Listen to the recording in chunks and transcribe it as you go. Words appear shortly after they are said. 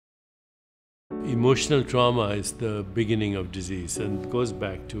Emotional trauma is the beginning of disease and goes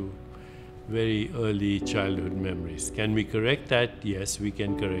back to very early childhood memories. Can we correct that? Yes, we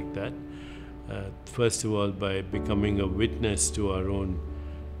can correct that. First of all, by becoming a witness to our own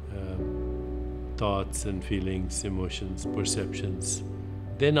thoughts and feelings, emotions, perceptions.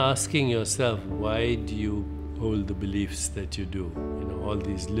 Then asking yourself, why do you hold the beliefs that you do? All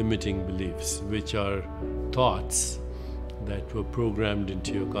these limiting beliefs, which are thoughts that were programmed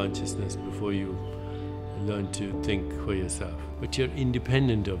into your consciousness before you learn to think for yourself. But you're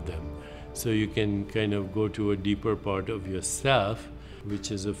independent of them. So you can kind of go to a deeper part of yourself, which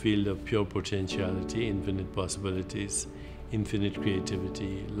is a field of pure potentiality, infinite possibilities, infinite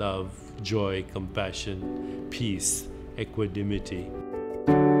creativity, love, joy, compassion, peace, equanimity.